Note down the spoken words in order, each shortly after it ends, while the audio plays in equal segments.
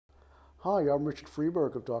Hi, I'm Richard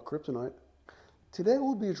Freiberg of Cryptonite. Today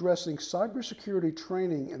we'll be addressing cybersecurity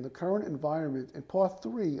training in the current environment in part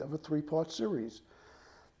 3 of a 3-part series.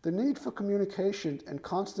 The need for communication and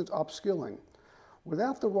constant upskilling.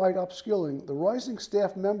 Without the right upskilling, the rising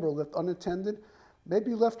staff member left unattended may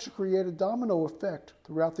be left to create a domino effect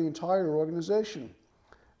throughout the entire organization.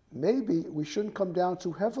 Maybe we shouldn't come down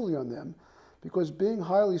too heavily on them because being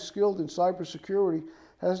highly skilled in cybersecurity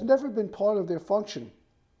has never been part of their function.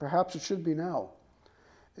 Perhaps it should be now.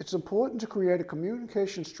 It's important to create a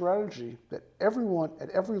communication strategy that everyone at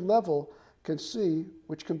every level can see,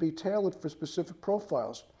 which can be tailored for specific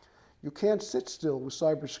profiles. You can't sit still with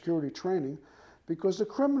cybersecurity training because the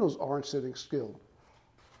criminals aren't sitting still.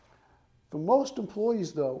 For most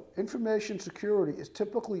employees, though, information security is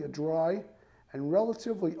typically a dry and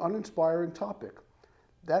relatively uninspiring topic.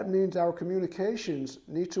 That means our communications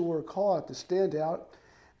need to work hard to stand out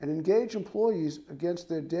and engage employees against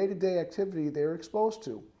their day-to-day activity they are exposed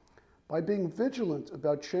to. By being vigilant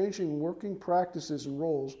about changing working practices and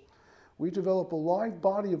roles, we develop a live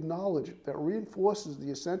body of knowledge that reinforces the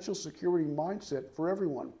essential security mindset for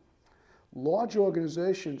everyone. Large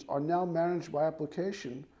organizations are now managed by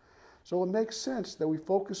application, so it makes sense that we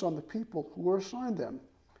focus on the people who are assigned them.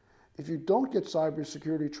 If you don't get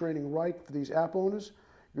cybersecurity training right for these app owners,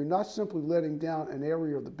 you're not simply letting down an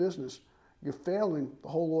area of the business, you're failing the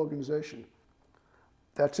whole organization.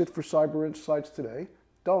 That's it for Cyber Insights today.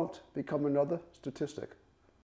 Don't become another statistic.